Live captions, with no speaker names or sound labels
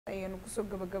ayaynu kusoo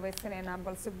gabagabaysanaynaa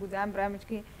balse guud ahaan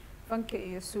barnaamijkii fanka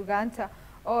iyo suuganta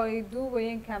oo ay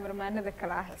duubayeen kaameramanada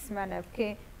kale ah Ismaan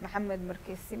Abke Maxamed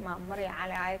Markiisi Maamari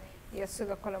Cali Ayd iyo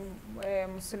sidoo kale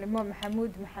Muslimo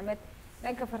Maxamuud Maxamed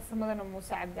dhanka farsamadana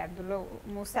Muuse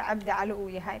Cabdi Cali uu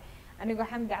yahay anigoo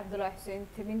Hamdi Cabdullaahi Xuseen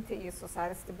tabinta iyo soo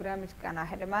saarista barnaamijkan ah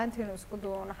dhamaantiin isku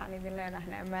duwan waxaan idin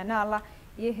leenahay amaana Allah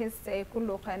iyo heesta ay ku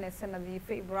luuqaynaysa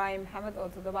Nadiifo Ibrahim Maxamed oo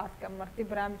toddobaadka marti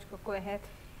barnaamijka ku ahayd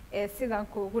ee sidaan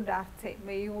kuugu dhaartay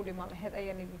ma iigu dhiman lahayd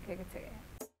ayaan idinkaga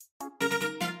tagay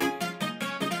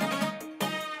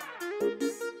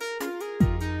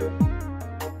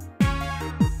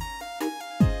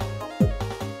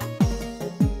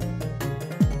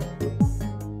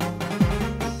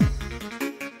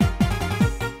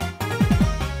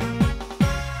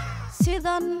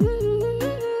sidan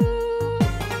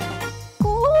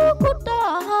kuugu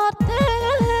dhaartay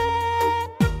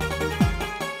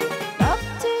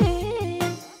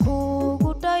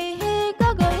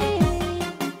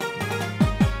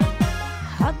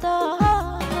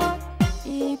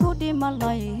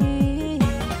malay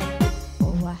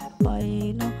wax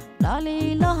bayno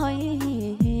dhaliilahay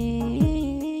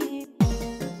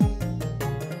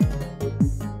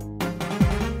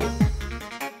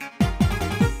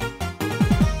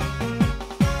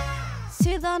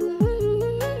sidan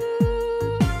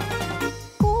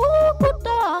kuugu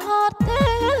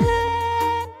dhaartay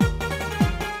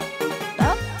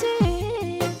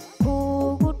dhabtii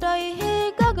kuugu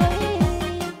dhayhigagay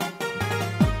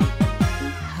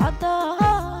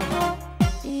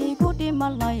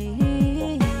malay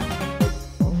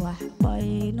wax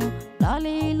bayno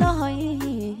dhaliilahay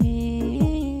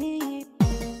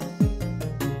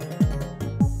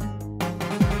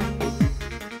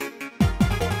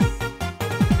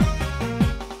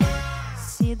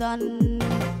sidan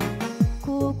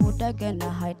kuugu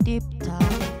dhaganahay dhibta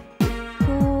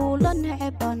kula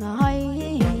necbanahay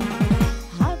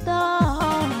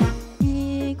hadaa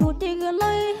igu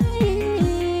dhiglay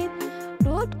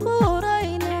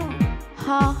dhudhqurayno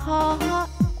ha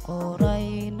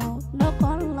qorayno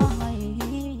noqon lahay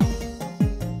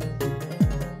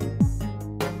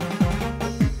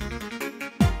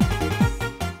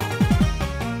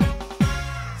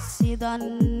sidan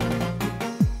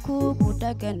kuugu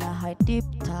dhaganahay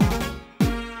dhibta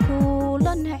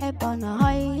kula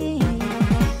necbanahay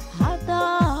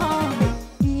hadaa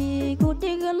igu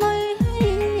dhiglay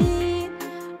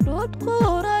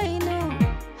dhudhqurayno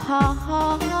ha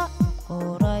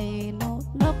qorayno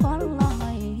noqon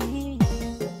lahay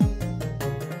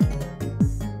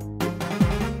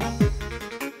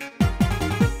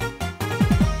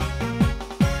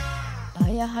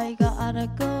dhayahayga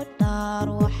arago dhaar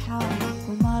waxaan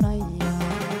ku maraya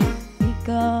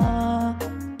iga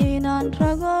inaan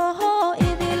rago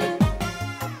idil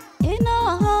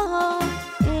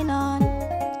inaan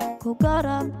ku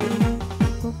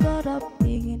garab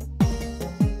dhigin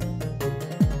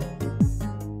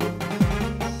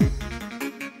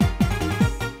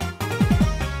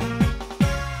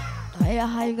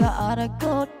dhayahayga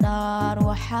arago dhaar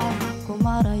waxaan ku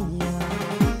maraya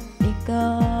iga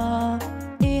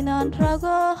inaan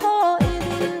rago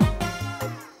idil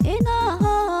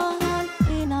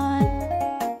inaan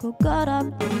ku garab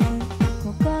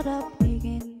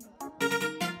dhigin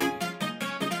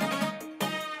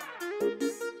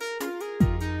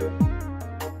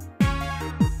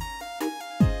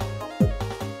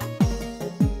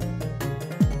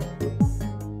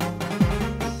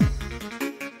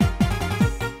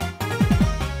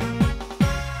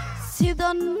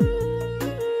sidan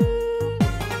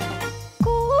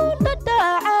ku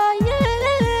dhadhacayeen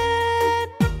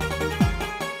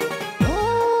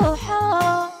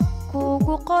waxaa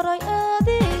kuugu qoray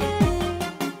adig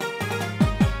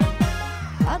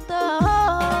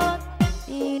haddaad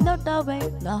ila dhaway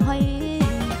lahay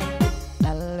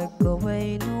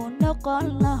dhalgowaynu noqon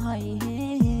lahay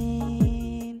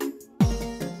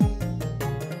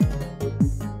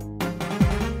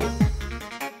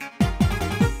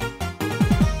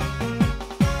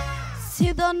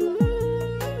sidan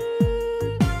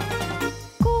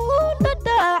ku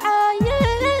dhadhacayeen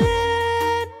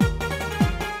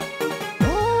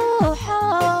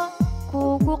waxaa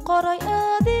kuugu qoray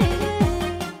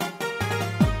adig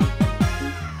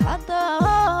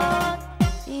haddaad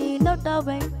ila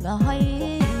dhaway lahay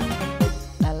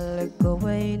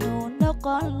dhalgowaynu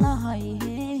noqon lahay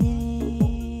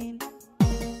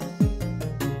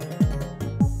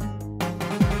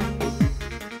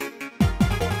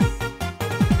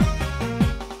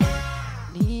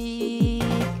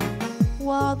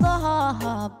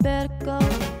wadaha beerka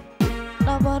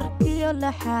dhabarkiyo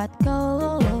laxaadka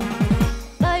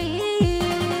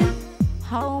dhayihayga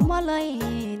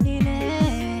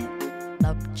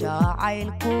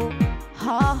jacaylku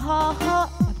ha ha ha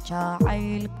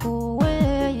jacaylku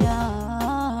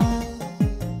weeyaan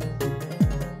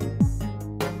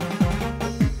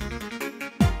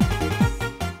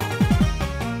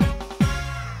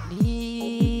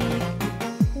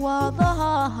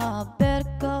wadaha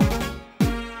berka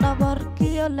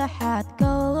dhabarkiyo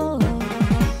laxaadka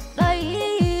dhay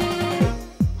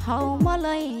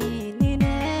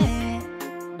hawmalaynine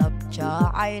dhab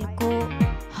jacaylku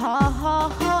ha ha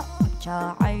ha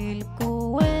jacaylku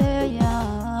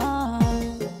weeyaan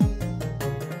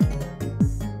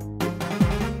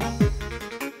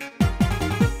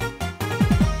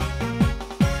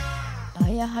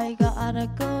dhayahayga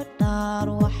arago dhaar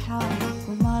waxaa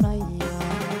ku maraya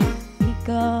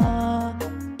iga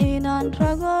inaan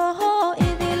ragoho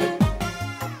idil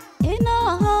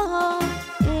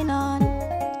inaan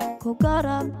ku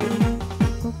garab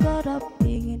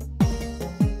dhigin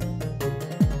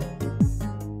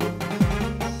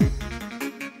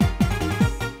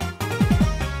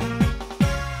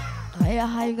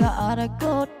dhayahayga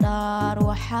arago dhaar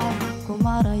waxaa ku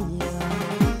maraya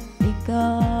iga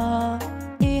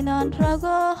inaan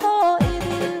ragoho